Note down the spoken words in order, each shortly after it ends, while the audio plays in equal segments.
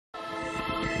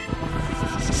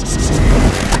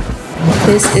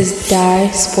This is Die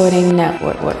Sporting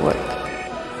Network.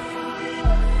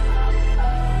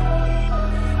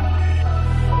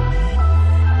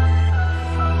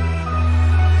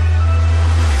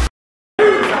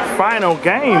 Final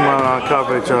game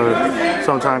coverage of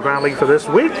Sometime Ground League for this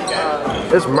week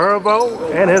is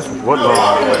Mervo and his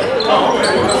Woodlawn.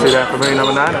 See that familiar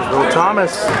number 9 is Will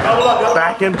Thomas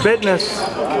back in business.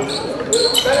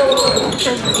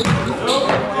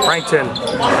 Frankton,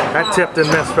 that tipped and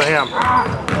missed for him.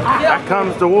 Back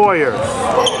comes the Warriors,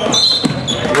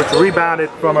 which rebounded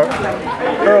from an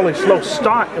early slow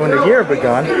start when the year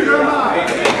begun. He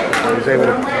was able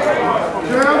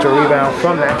to rebound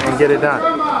from that and get it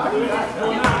done.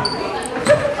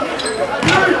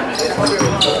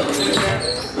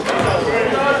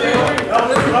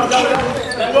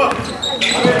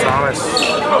 Thomas,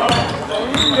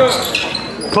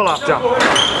 pull-up jump.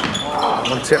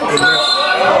 One tip to miss.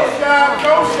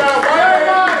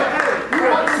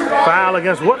 Foul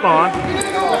against Woodlawn.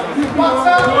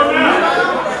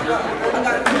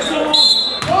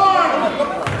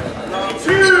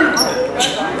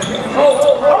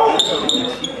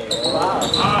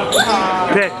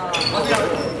 Pick.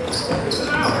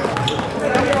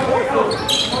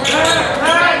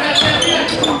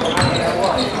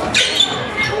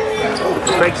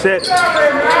 Fakes it.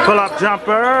 Pull-up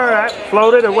jumper. That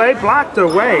floated away, blocked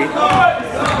away.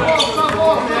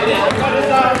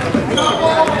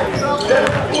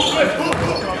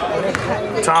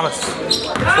 Thomas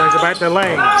swings it back to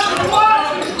Lang.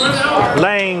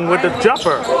 Lang with the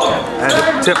jumper. And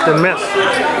it tipped and missed.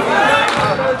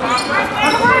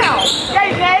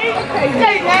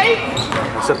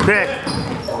 It's a pick.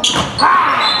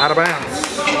 Out of bounds.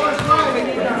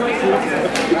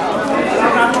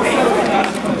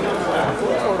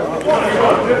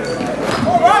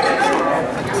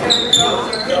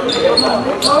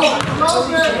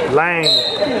 Lang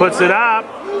puts it up,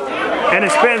 and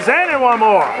it spins in and one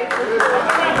more.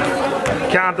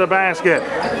 Count the basket.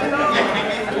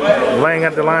 Lang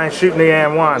at the line shooting the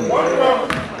and one.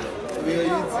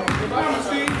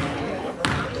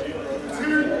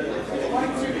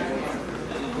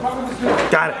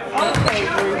 Got it.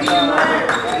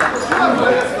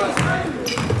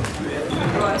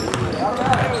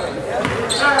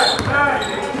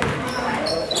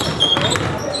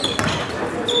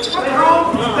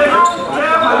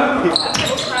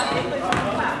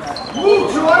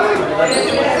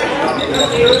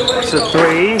 It's a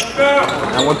 3.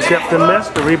 That one tipped and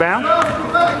missed. The rebound.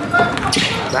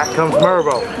 Back comes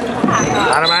Mervo.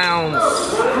 Out of bounds.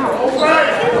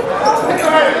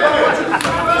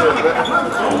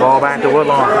 Ball back to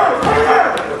Woodlawn.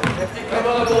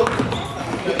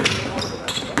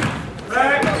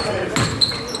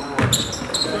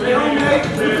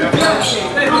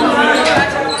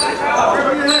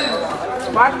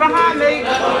 Watch behind me.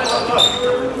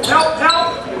 Help.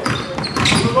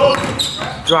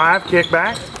 Drive, kick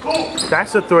back.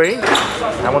 That's a 3.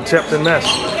 That one tipped and missed.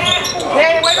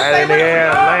 Right in the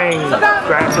air. Lang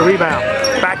grabs the rebound.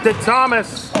 Back to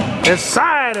Thomas.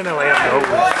 Inside and the layup goes.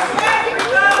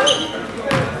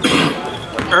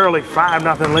 Early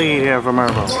 5-0 lead here for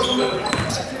Mervo.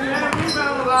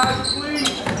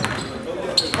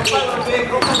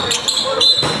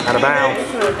 Out of bounds.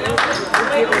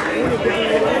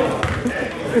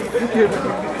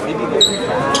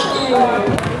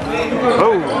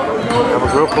 Oh, that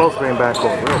was real close being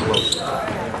backcourt, real close.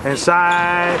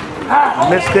 Inside,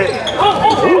 missed it.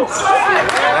 Ooh,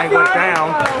 Lang went down.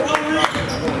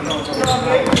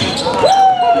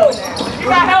 You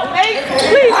got help, Nate?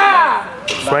 Please.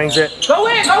 Swings it. Go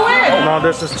in. Long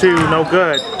distance 2, no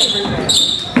good.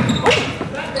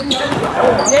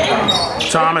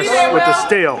 Thomas with the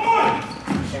steal.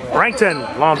 Frankton,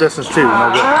 long distance 2,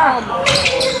 no good.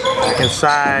 Back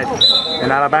inside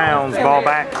and out of bounds. Ball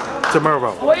back to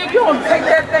Mervo. What are you doing? Take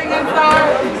that thing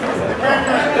inside.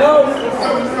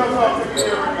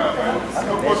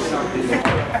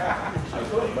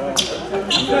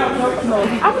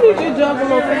 I need you to jump a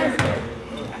little faster.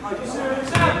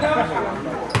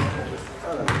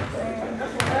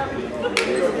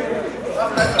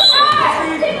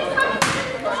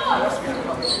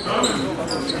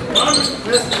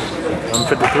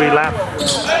 .53 left.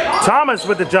 Thomas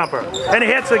with the jumper, and he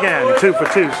hits again. 2 for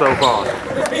 2 so far.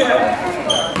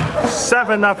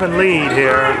 7-0 lead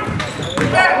here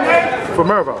for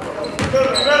Mervo.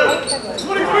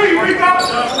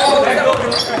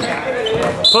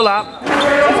 Pull up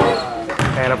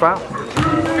and a foul.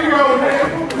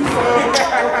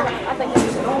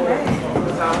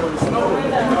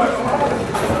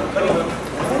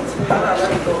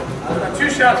 2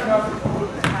 shots.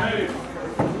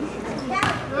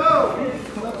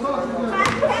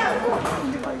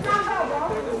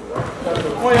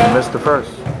 Missed the first.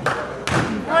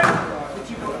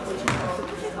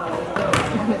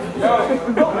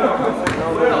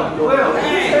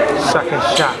 Second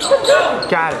shot.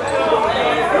 Got it.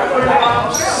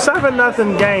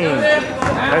 7-0 game.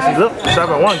 Actually, look,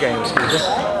 7-1 game, excuse me.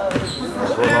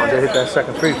 Woodlawn did hit that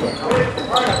second free throw.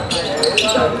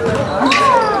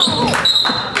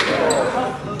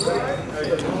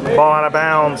 Ball out of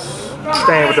bounds.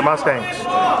 Staying with the Mustangs.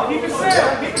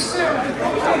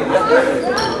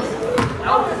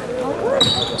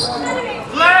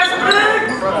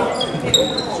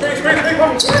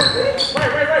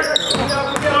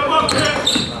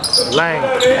 Lang,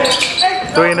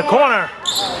 3 in the corner,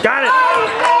 got it.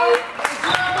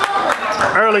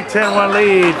 Early 10-1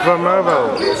 lead for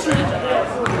Mervo.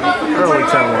 Early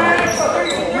 10-1.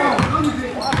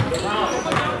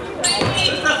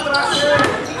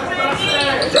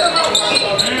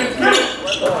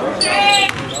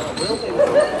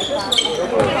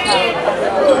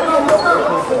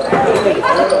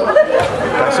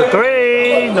 That's a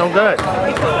 3, no good.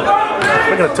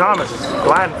 Look at Thomas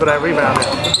gliding for that rebound.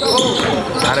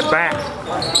 Got it back.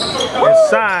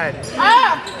 Inside.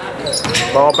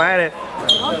 Ball batted.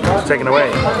 It's taken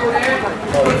away.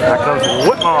 Back comes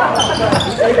Woodlawn.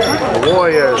 The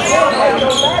Warriors.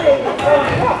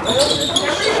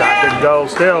 Shot didn't go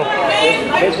still.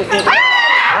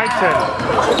 Brighton.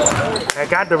 They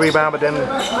got the rebound, but then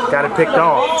got it picked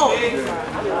off.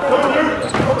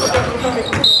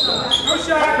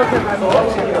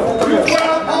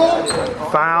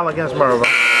 Foul against Mervo.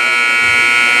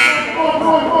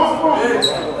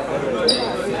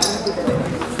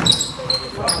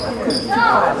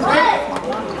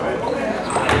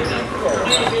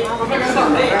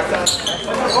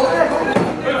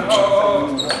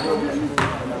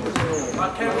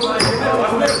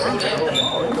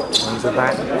 Brings it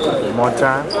back one more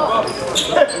time.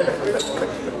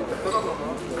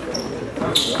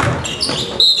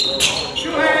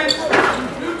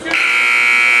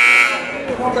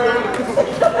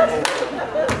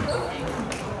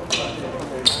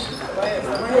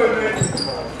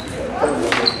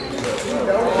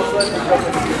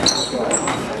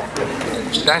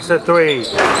 That's a 3.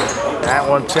 That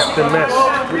one tipped and missed.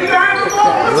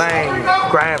 Lang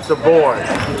grabs the board.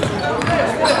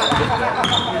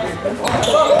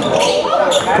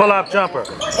 Pull-up jumper.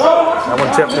 That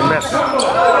one tipped and missed.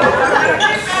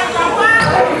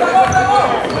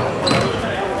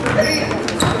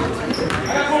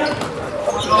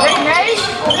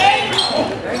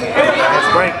 Nice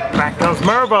break. Back comes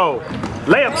Mervo.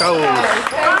 Layup goes.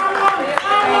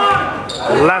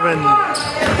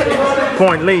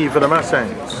 11-point lead for the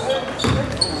Mustangs.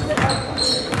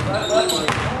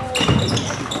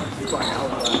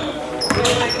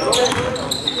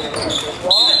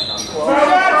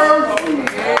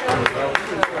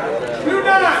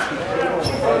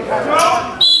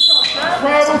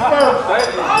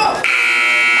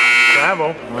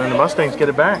 Travel, and the Mustangs get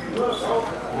it back.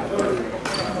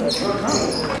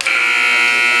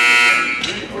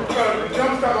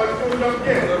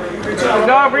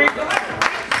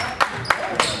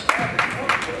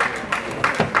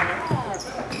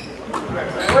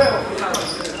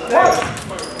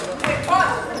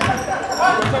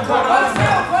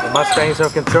 The Mustangs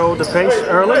have controlled the pace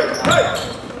early.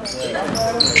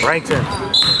 Brighton.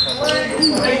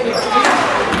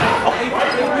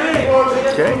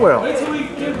 Okay, well,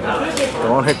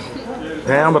 don't hit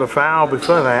down, but a foul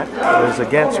before that is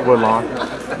against Woodlawn.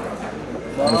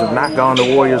 Things have not gone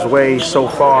the Warriors' way so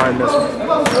far in this one.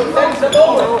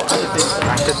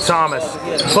 Back to Thomas.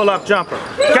 Pull-up jumper.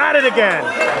 Got it again.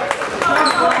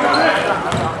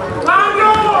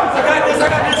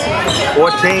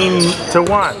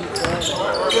 14-1.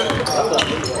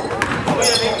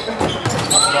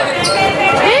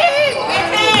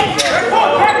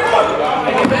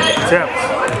 Tips.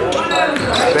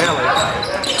 Bailey.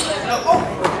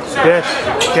 Dish.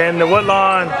 Can the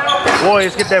Woodlawn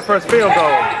Warriors get their first field goal?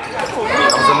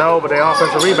 That was a no, but the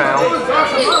offensive rebound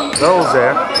goes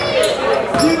there.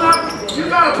 You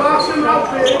got to box him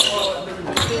out there.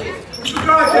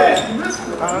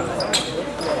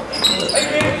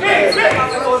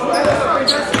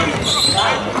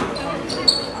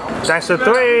 That's a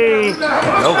 3.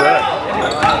 No good.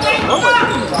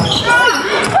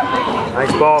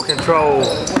 Nice ball control.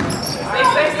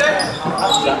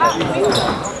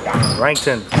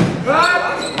 Rankton.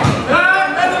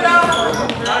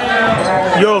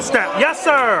 Euro step. Yes,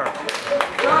 sir.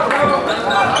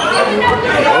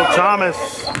 Will Thomas.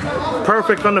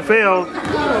 Perfect on the field.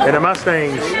 And the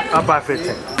Mustangs up by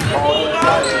 15.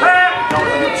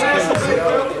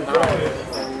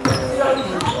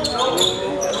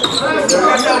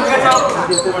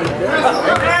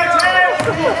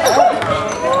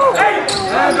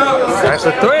 That's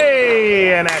a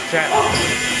 3 in that channel.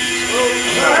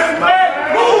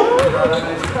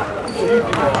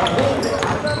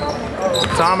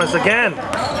 Thomas again. And 1!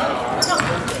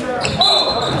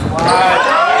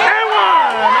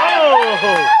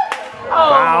 Oh!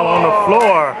 Foul on the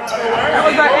floor. That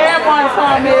was an air one,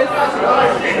 Thomas.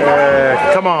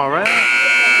 Come on, right?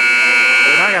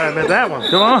 I gotta admit that one.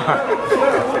 Come on.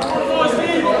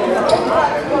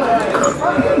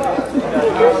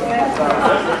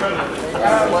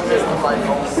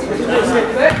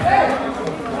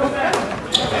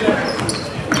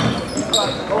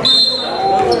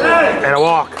 And a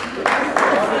walk.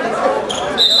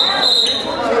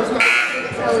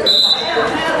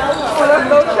 Let's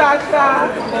go shot.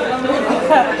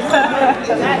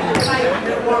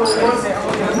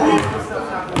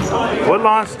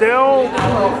 Woodlawn still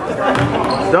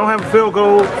don't have a field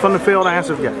goal from the field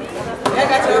answer yet.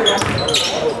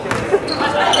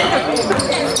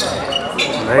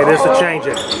 Hey, this will change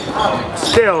it.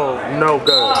 Still no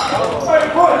good.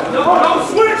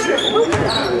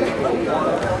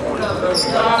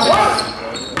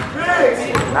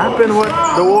 Not been what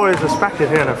the Warriors expected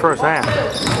here in the first half.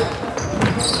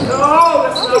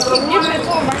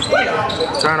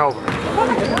 Turnover.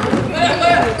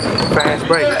 Fast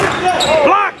break.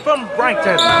 Block from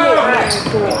Brankton.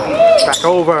 Back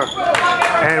over.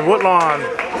 And Woodlawn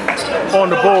on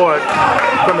the board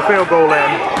from the field goal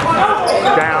end.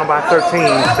 Down by 13,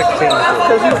 16.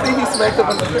 Because you see he smacked up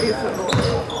in the face.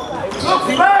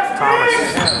 Thomas.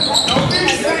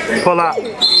 Pull up.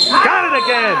 Got it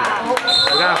again.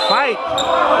 We got a fight.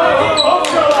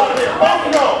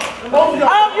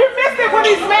 You missed it when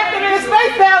he smacked him in his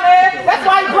face down there. That's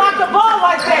why he blocked the ball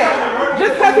like that.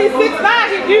 Just because he's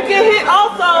 6'9", you get hit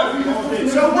also.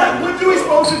 So what are we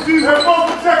supposed to do? Her ball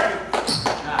protected.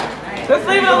 Just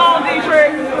leave it alone,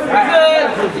 Dietrich. We good.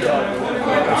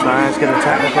 Science getting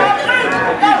technical.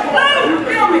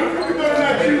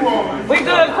 We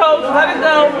good, coach. Let it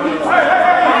go.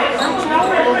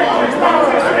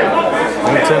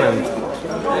 Newton and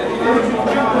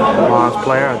Bond's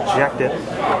player ejected.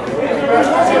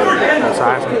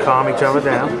 Sides can calm each other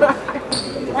down.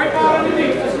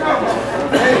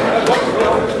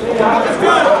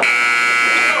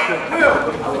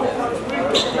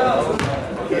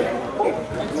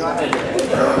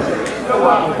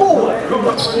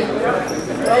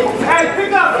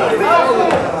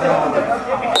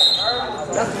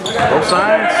 Both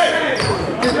sides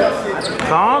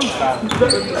calm.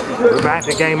 We're back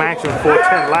to game action.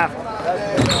 4:10 left.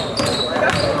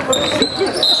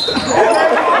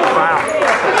 Wow.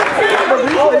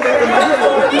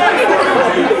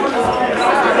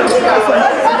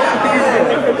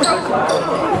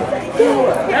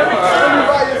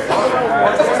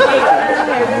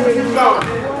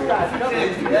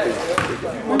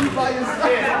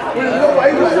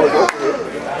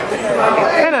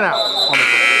 In and out.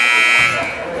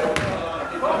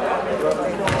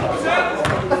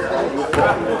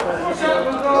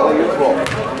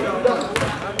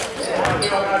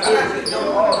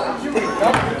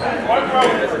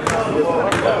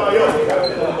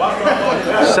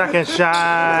 Second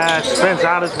shot spins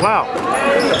out as well.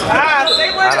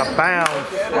 Out of bounds.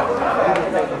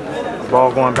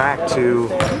 Ball going back to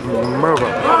Mervo.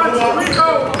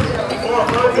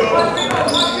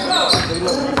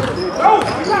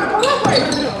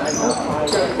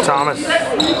 Thomas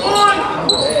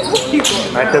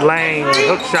at the lane,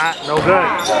 hook shot, no good.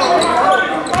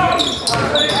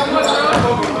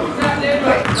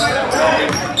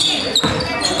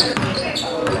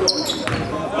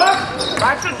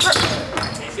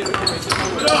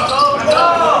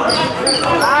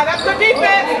 That's the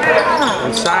defense.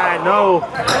 Inside, no.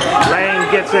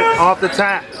 Lane gets it off the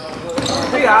tap.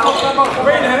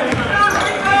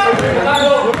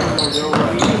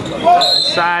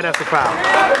 Inside, that's a foul.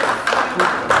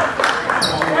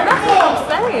 That's what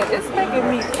I'm saying. It's making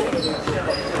me.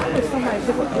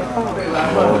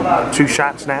 2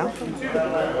 shots now.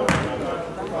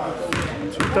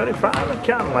 2:35 and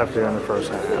counting left there in the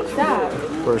first half.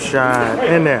 First shot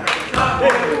in there.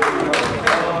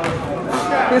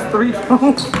 It's 3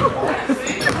 phones.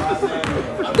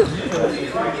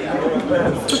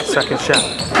 Second shot.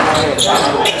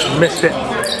 Missed it.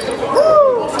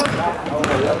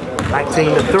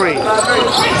 19-3.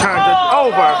 Turns it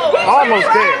over. Almost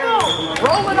there. The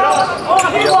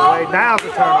other way. Now it's a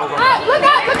turnover.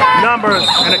 Numbers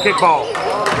and a kickball.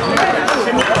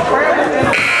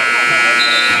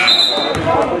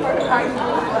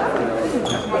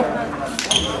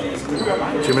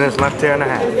 2 minutes left here and a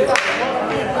half.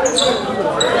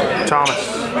 Thomas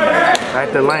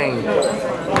at the lane.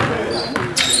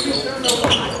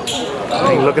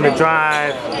 He's looking to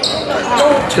drive.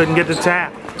 Couldn't get the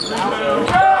tap.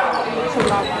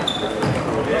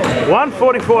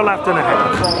 1:44 left in the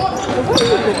half.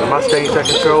 The Mustangs that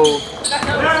control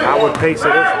outward pace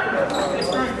of this.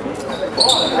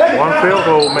 One field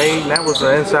goal made, and that was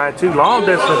the inside two. Long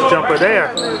distance jumper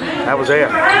there. That was there.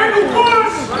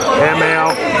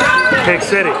 ML, Pick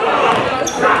City.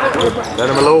 Let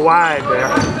him a little wide there.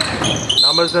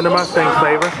 Numbers in the Mustangs'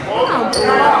 favor.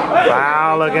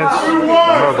 Foul against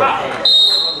Mervo.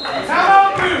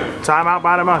 Timeout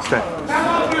by the Mustangs.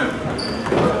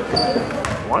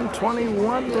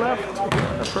 1:21 left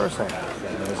in the first half.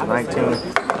 It's a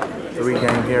 19-3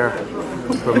 game here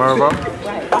for Mervo.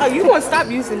 Oh, you won't stop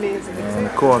using these. And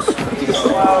of course,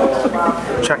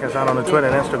 check us out on the Twitter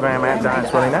and Instagram at Die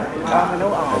Sporting Network.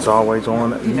 As always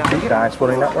on YouTube, Die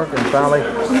Sporting Network, and finally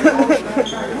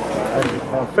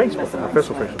on Facebook, the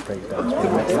official Facebook page, Die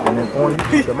Sporting Network, and then on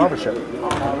YouTube, the mothership.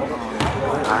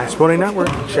 Die Sporting Network,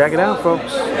 check it out,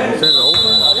 folks. It says over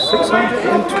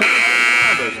 620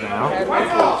 now.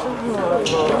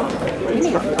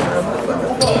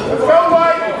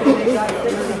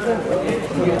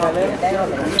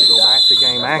 Go back to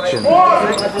game action. And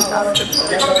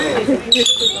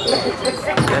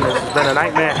this has been a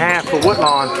nightmare half for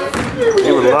Woodlawn.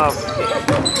 He would love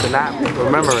to not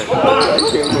remember it.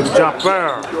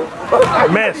 Jumper.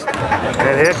 Missed.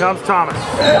 And here comes Thomas.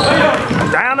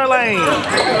 Down the lane.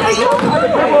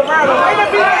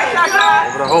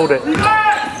 Able to hold it.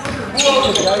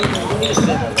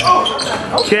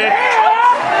 Kick.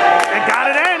 And got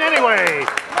it in anyway.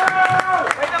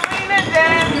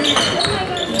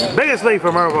 Biggest lead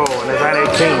for Mervo, and it's at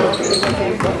 18.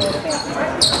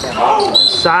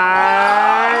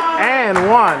 Inside and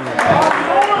one.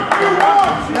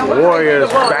 The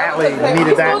Warriors badly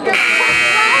needed that.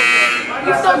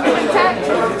 You still doing tag?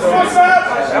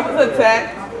 That was a tag.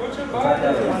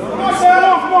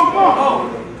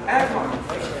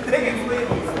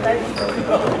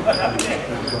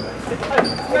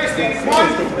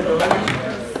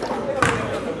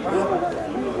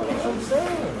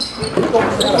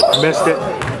 Missed it.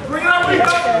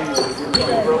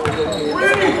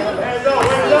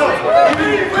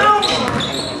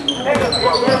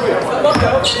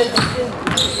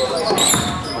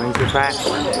 Brings it back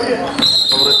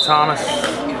over to Thomas,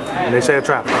 and they say a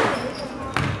trap.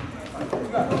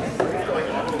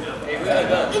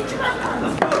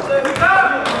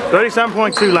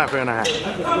 37.2 left in a half.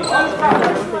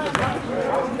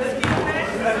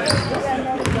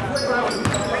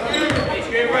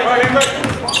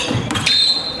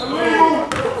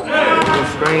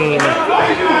 Screen.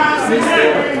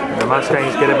 The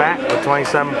Mustangs get it back with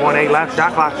 27.8 left.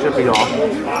 Shot clock should be off.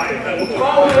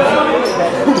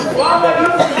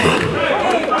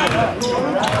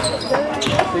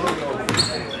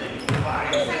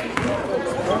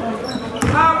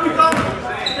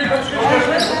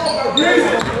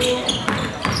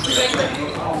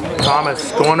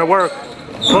 Thomas going to work.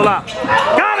 Pull up.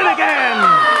 Got it again!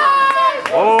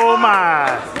 Oh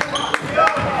my!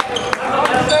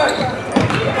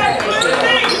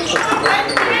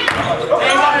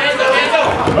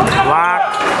 Block.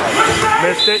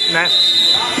 Missed it, and that's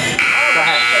the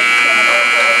half.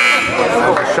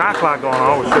 Shot clock going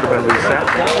on, which should have been reset.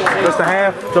 Just a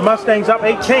half. The Mustangs up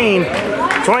 18.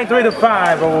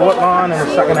 23-5 over Woodlawn in the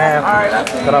second half.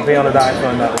 Gonna be on the Die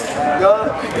Sporting Network.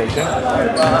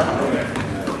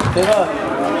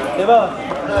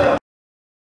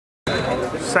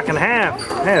 Second half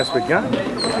has begun.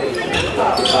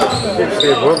 Let's see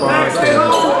if Woodlawn can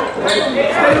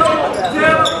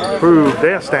prove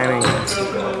their standing.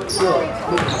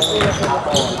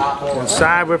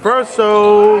 Inside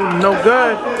reversal, no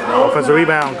good. Offensive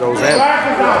rebound goes in.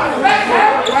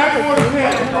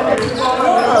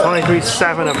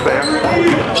 23-7 affair.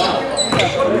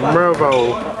 Mervo.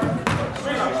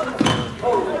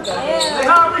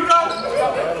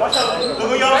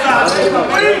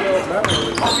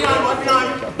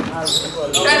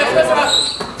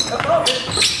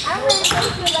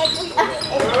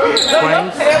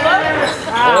 Swings.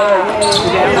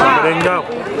 It didn't go.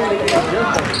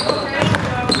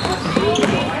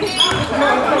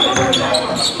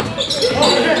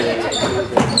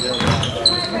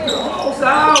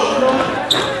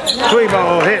 Three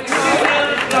ball hits.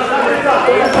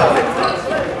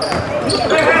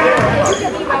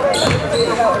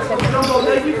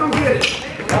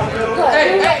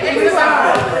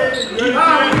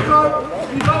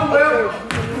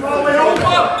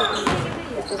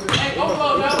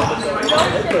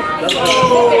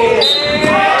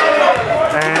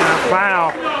 And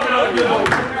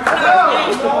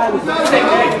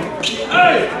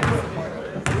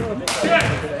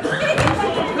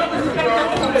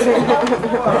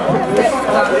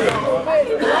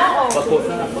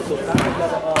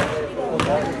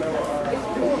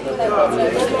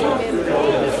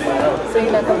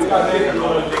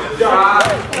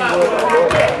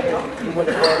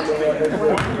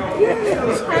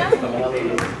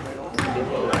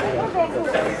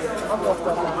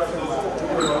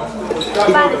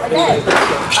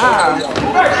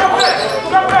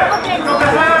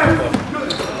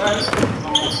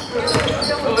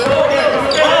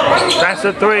That's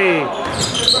a three.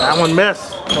 That one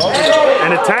missed.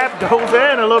 And the tap goes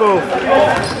in a little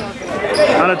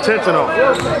unintentional.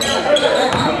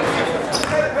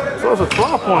 So it's a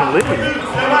 12-point lead.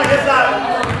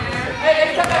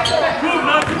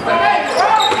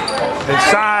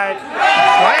 Inside,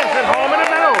 slams it home in the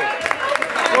middle.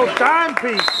 Little dime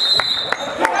piece.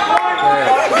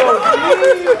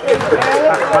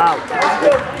 Foul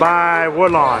by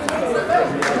Woodlawn.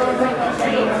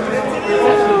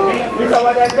 You talking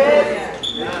about that pass?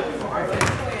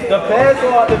 The pass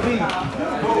or the beat?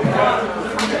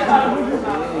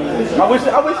 I wish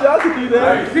y'all could do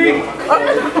that.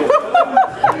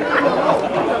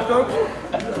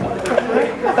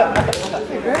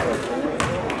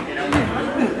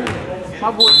 My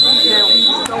boy said we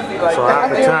don't be like So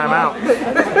after timeout,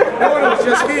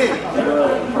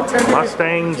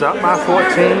 Mustangs up by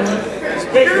 14.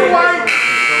 Control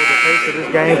the pace of this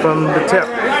game from the tip.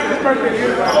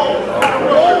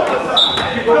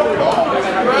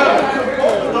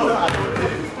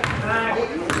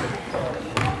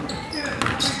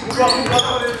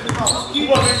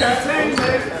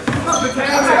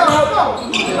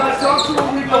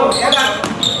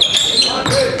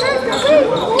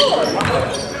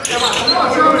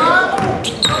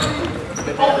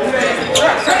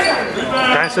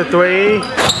 That's a three.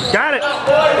 Got it.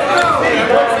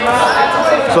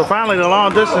 So finally the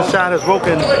long distance shot has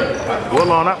woken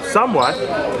Woodlawn up somewhat.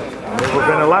 We're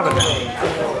within 11 now.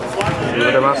 See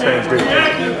what the Mustangs do.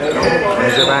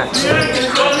 There's it back.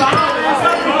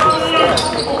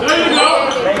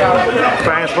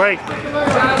 Fast break.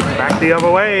 Back the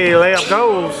other way. Layup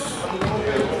goes.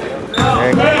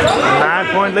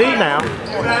 9-point lead now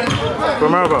for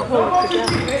Mervo.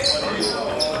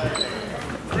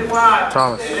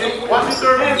 Thomas.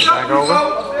 Back over.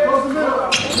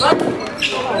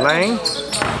 Lane.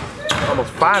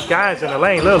 Almost 5 guys in the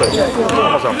lane, literally.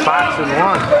 Almost a box in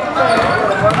one.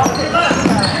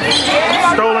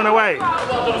 Stolen away.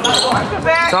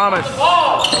 Thomas.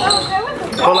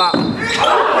 Pull up.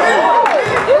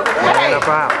 And a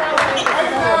foul.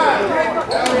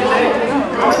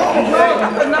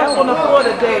 That's enough on the floor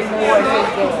today, boy.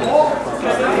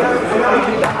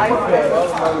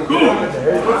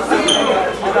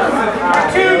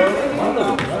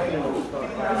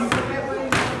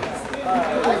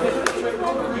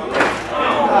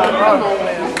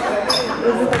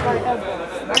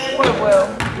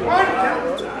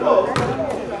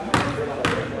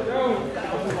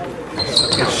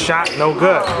 It's shot, no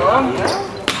good.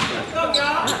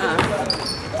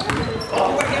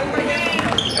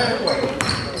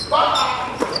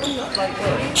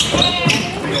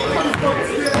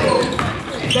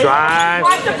 Drive.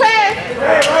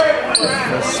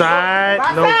 Inside,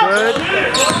 no good.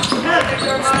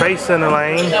 Space in the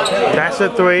lane. That's a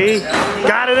three.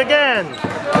 Got it again.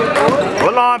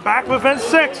 Woodlawn back within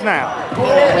 6 now.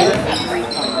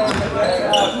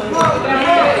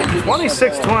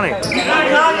 26-20.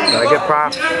 Gotta get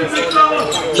props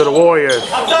to the Warriors.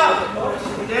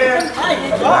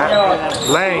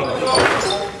 Lane.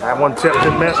 That one tipped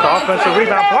and missed. Offensive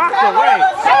rebound blocked away.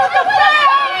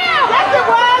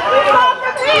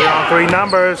 3-on-3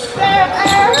 numbers.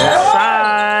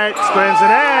 Inside. Spins it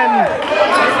in.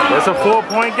 It's a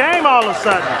 4-point game all of a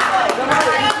sudden.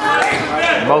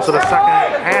 Most of the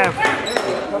second half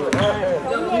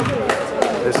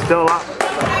is still up.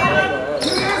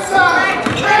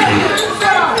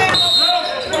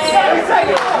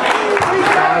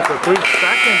 It's a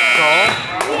 3-second call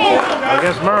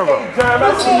against Mervo.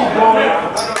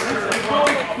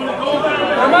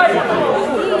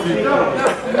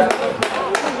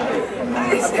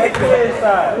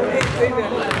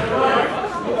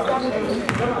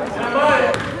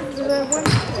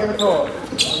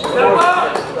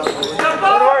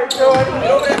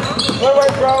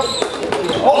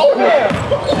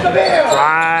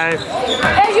 Drive.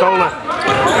 Stolen.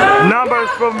 Numbers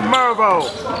from Mervo.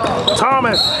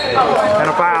 Thomas. And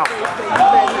a foul.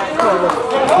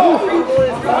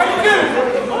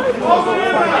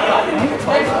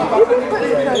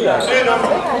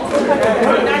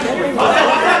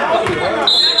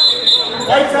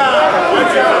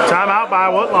 Timeout by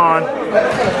Woodlawn.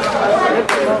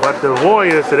 But the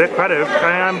Warriors, to their credit,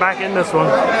 are back in this one.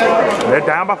 They're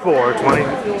down by 4,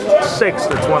 26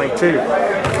 to 22.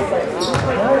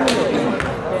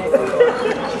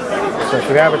 Since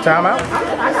we have a timeout,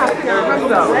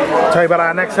 tell you about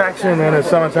our next action in the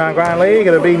Summertime Grind League.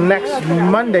 It'll be next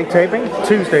Monday taping,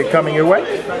 Tuesday coming your way.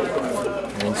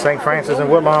 And St. Francis and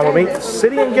Woodlawn will meet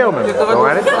City and Gilman. Go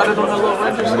at it.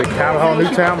 And the County Hall,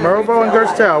 Newtown, Mervo, and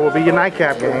Gerstel will be your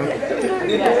nightcap game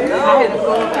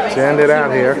to end it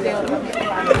out here.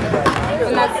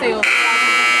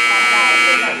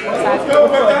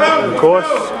 Of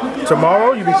course,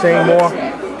 tomorrow you'll be seeing more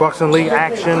Buxton League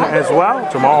action as well.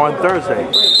 Tomorrow and Thursday.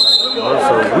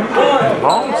 Also,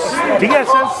 week-long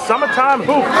DSS Summertime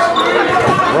Hoops.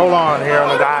 Roll on here on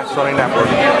the Varsity Network.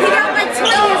 He got like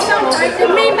 20 or something, right? To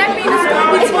me, that means it's going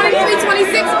to be 23,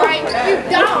 26, right? You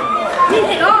don't.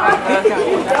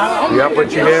 We up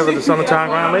with you here with the Summertime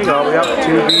Grind League, all the way up to the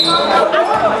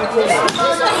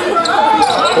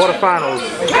quarterfinals.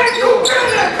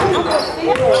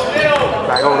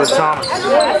 Back over to Thomas.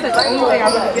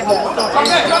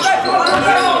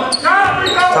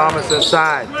 Thomas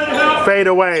inside. Fade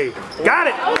away. Got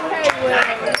it!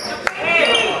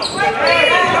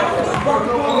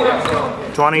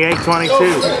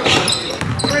 28-22.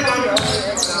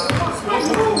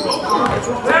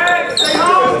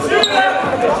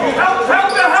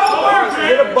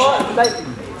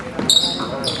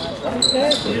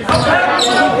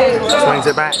 Swings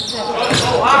it back.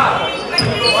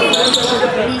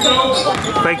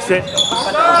 Fakes it.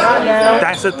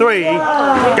 That's a 3.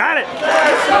 Got it!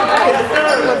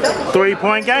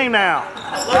 3-point game now.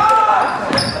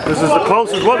 This is the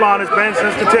closest Woodlawn has been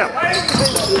since the tip.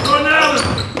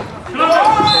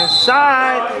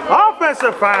 Inside.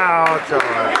 Offensive foul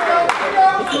charge.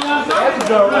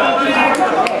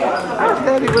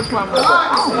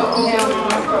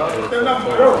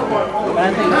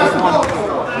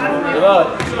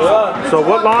 So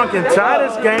Woodlawn can tie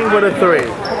this game with a 3. I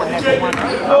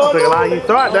don't think a lot of you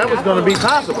thought that was going to be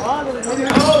possible.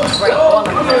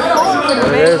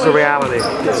 But it is a reality.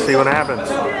 Let's see what happens.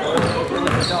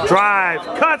 Drive,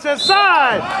 cuts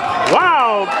inside.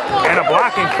 Wow, and a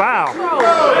blocking foul.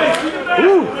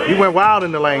 Ooh, he went wild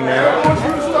in the lane there.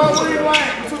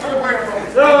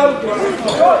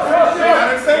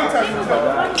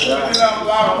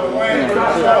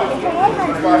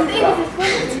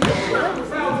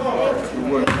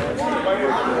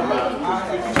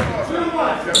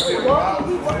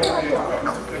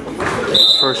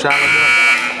 First shot of the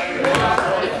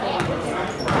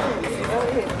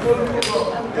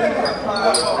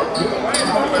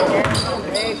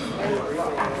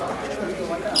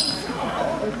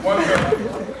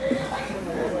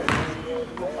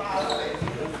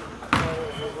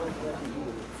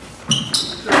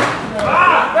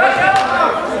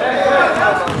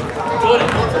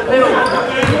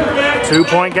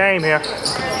 2-point game here.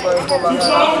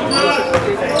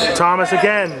 Thomas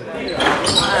again.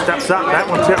 Steps up. That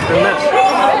one tipped and missed.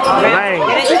 Lang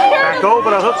back over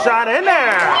the hook shot in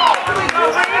there.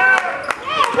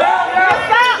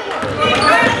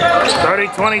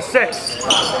 30-26.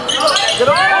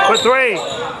 For 3.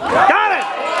 Got it!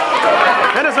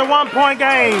 That is a 1-point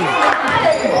game.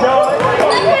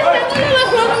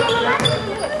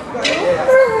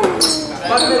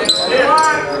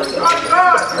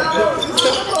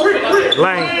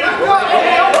 Lang.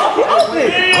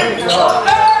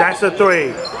 That's a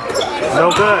 3.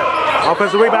 No good.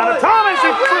 Offensive rebound to Thomas. He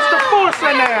pushed the force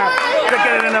in there to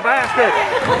get it in the basket.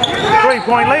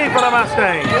 3-point lead for the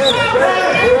Mustangs.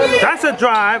 That's a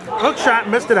drive. Hook shot,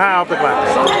 missed it high off the glass.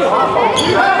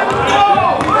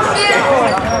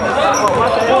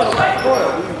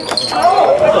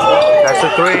 That's a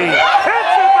 3.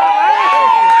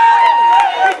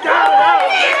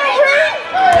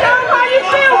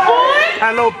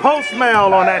 Had a little post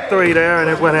mail on that 3 there, and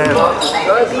it went in.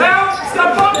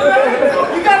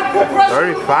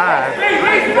 35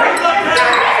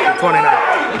 to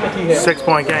 29.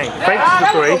 6-point game. Fakes the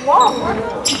 3.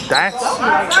 That's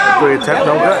 3 attempt,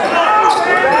 no good.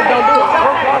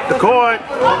 Up the court.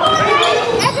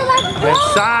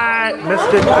 Inside,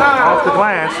 missed it off the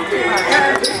glass.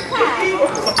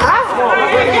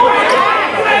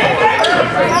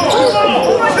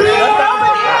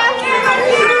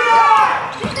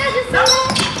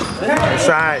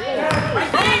 Inside.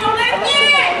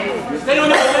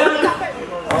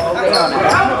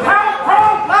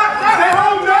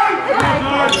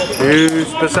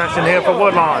 Huge possession here for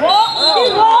Woodlawn.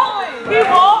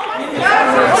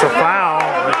 It's a foul,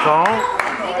 they call.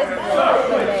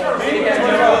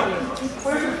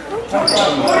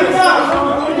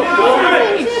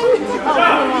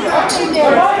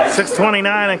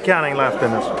 6:29 and counting left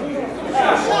in this.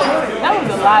 That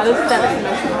was a lot of steps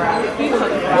messing around. He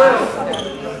took it.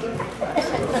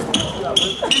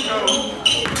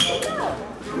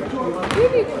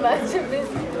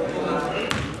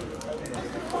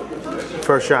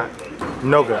 First shot,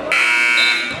 no good.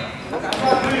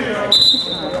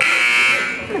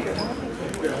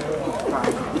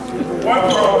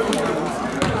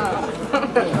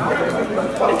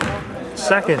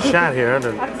 Second shot here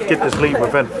to get this lead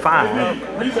within 5.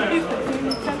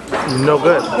 No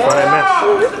good. So they missed.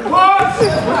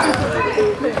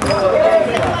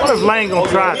 What if Lane gonna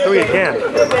try 3 again?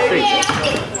 See.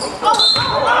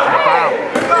 Foul.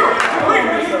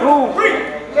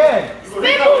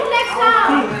 Next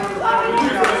time.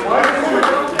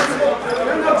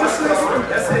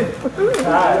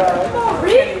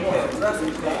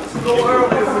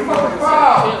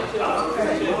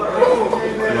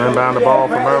 Inbound the ball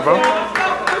for Mervo.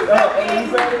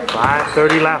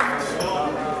 5:30 left.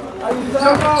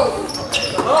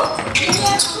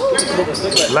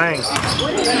 Lang.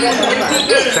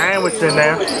 Sandwiched in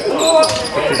there.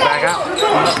 Puts his back out.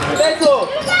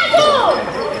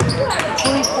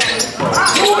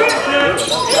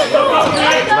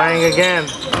 Lang again.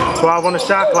 12 on the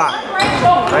shot clock.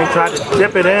 Lang tried to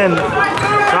dip it in.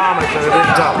 Thomas and it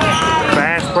didn't go.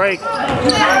 Fast break.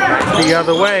 The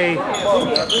other way.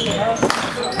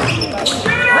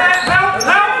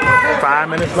 5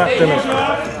 minutes left in it.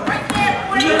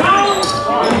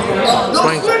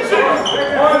 Swings.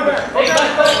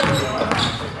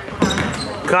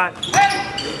 Cut.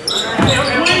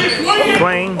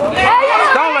 Swing.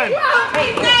 Stolen.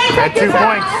 And 2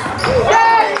 points.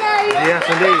 Yes,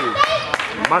 indeed.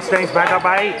 Mustangs back up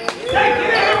by 8.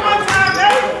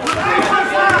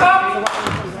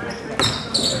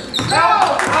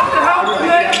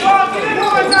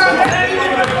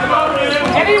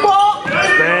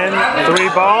 Spin, 3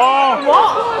 ball.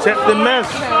 Tipped and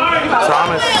missed.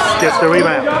 Thomas gets the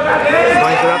rebound.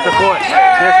 Swings it up the court.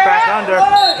 Dish back under.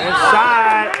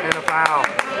 Inside. And a foul.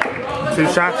 2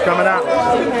 shots coming up.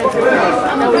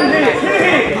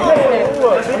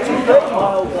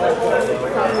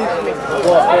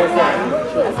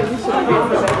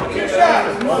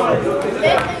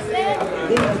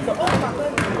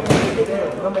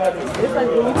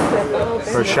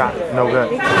 First shot, no good.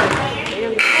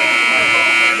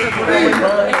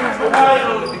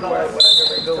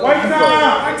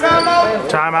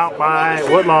 Timeout by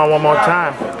Woodlawn one more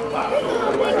time.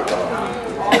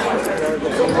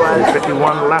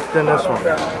 51 left in this one.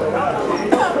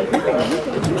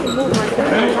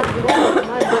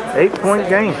 8-point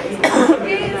game.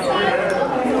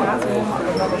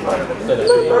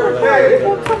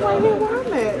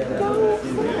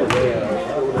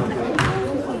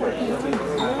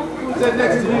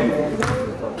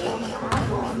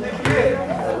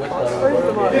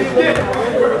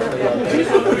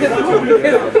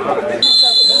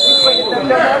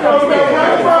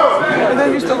 And then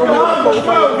you still go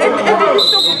and then you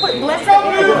still put blessing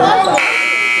in the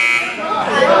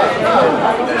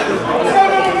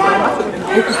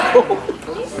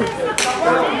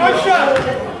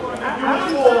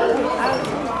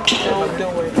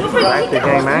Back to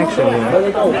game action here.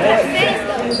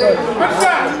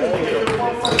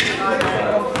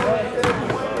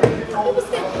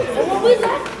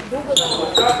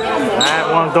 That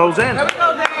one goes in.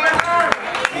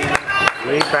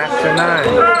 Lead back to 9.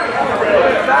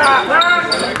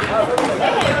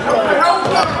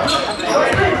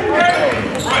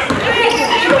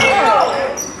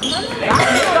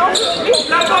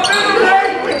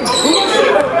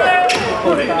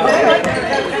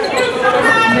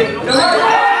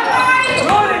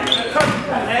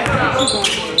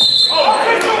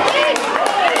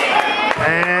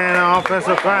 And an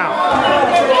offensive foul.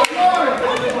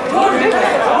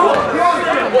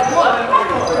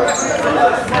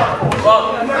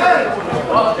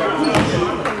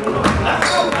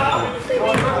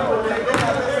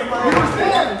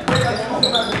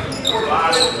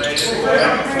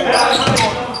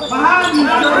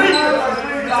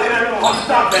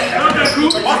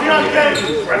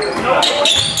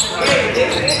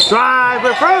 Drive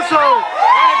reversal.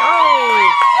 And it goes.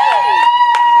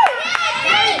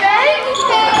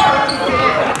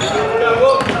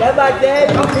 That's my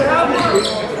daddy.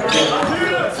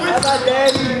 That's my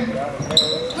daddy.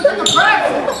 Look at the press.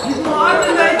 He's more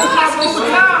underneath the top of the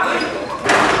top.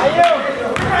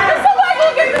 Somebody go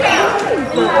get the ball.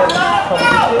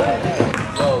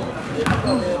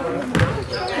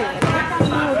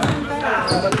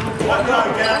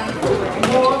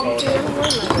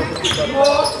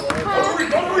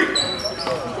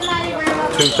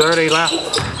 2:30 left.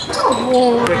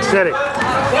 Big City.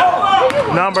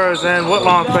 Numbers in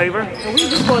Woodlawn favor.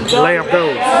 Layup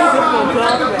goes.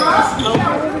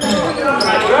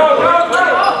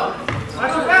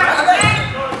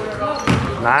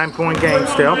 9-point game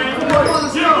still.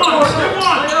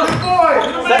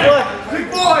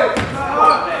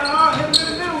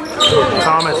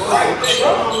 Thomas.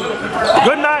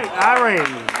 Good night,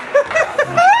 Irene.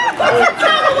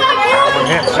 One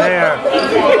hit there.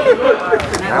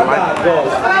 That might go.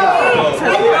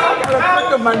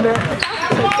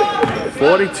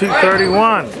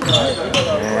 42-31.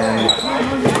 And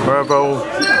Mervo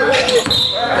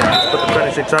put the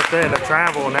finishing touch there and the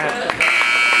travel, and that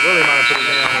really might have put it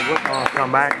down and Woodlawn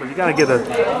come back. But you got to give the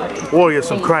Warriors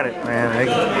some credit, man.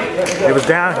 It was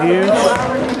down huge.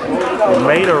 They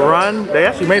made a run. They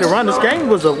actually made a run. This game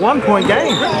was a 1-point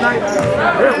game.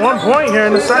 They're at 1 point here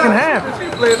in the second half.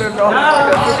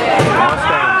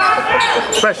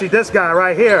 Mustangs. Especially this guy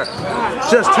right here.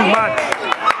 Just too much.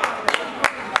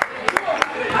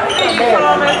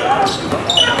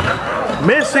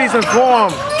 Mid-season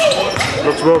form.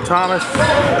 Looks Will Thomas.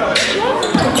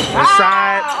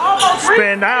 Inside.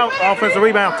 Spin out. Offensive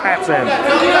rebound. Taps in.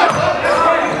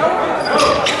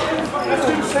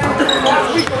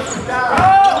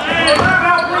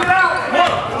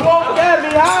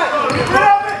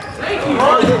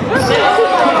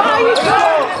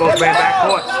 Both man back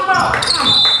court.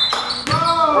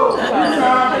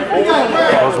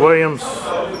 Those Williams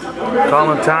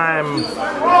calling time.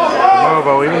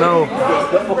 Mervo, even though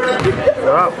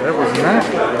they're up, that was not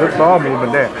good ball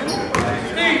movement there.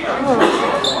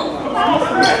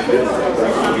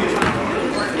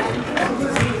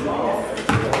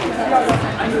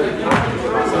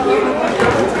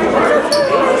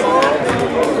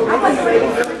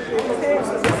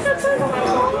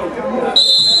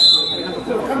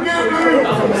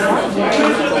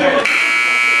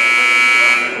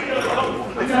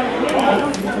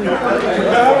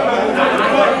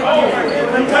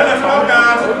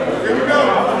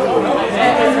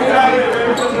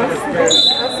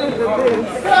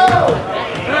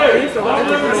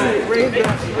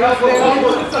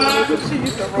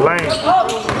 Lane.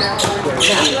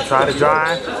 Try to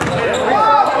drive.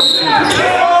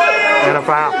 And a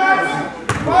foul.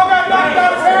 Ball got knocked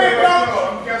out his hand,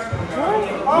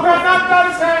 Ball got knocked out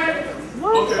his hand.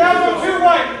 That was too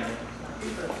white.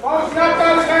 Ball was knocked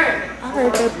out his hand. I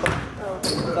heard that.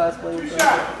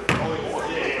 Shot.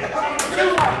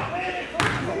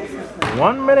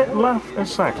 1 minute left in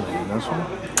second. This one.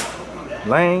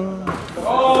 Lane.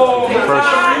 First.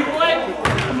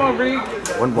 Come on, Reed.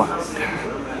 One wide.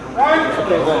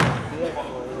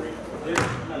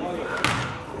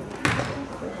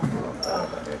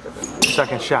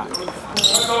 Second shot.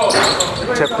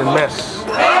 Tipped and miss.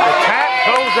 The tap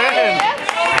goes in.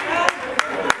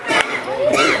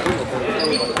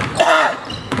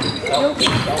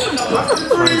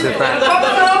 Brings it back.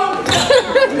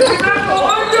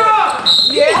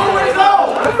 Yeah.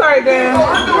 That's right, Dan.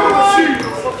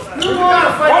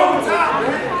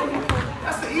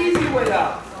 That's the easy way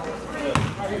out.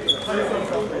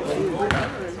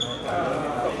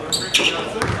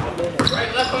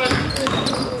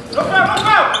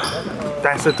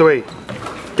 That's a three.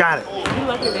 Got it.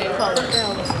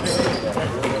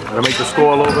 Gotta make the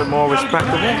score a little bit more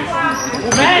respectable.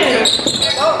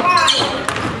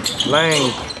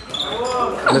 Lane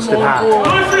missed it high.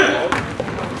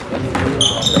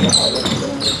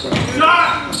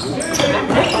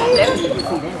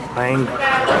 Lane,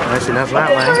 actually that's not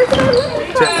Lane.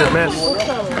 Tipped and missed.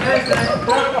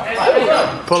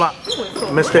 Pull up,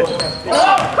 missed it.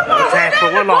 Attack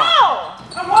for Woodlawn.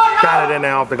 Got it in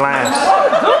there off the glass.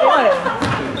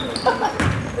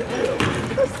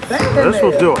 This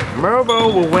will do it. Mervo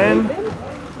will win.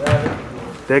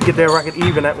 They'll get their record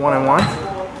even at 1-1.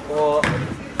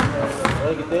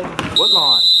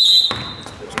 Woodlawn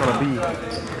is going to be even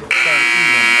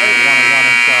at 1-1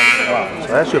 inside as well.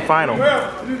 So that's your final.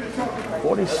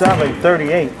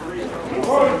 47-38.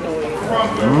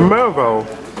 Mervo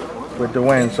with the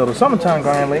win. So the Summertime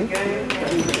Grand League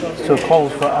still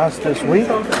close for us this week.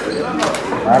 A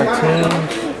lot of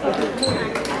teams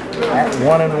at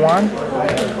 1-1.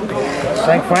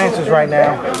 St. Francis right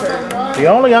now, the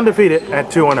only undefeated at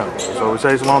 2-0. So we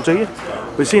say so long to you.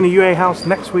 We'll see you in the UA house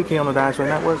next week here on the Dynasty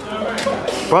Network.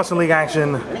 Boston League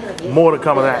action, more to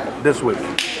come of that this week.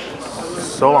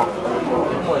 So long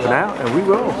for now, and we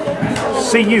will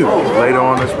see you later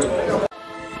on this week.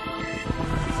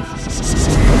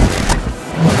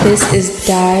 This is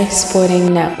Dye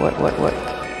Sporting Network.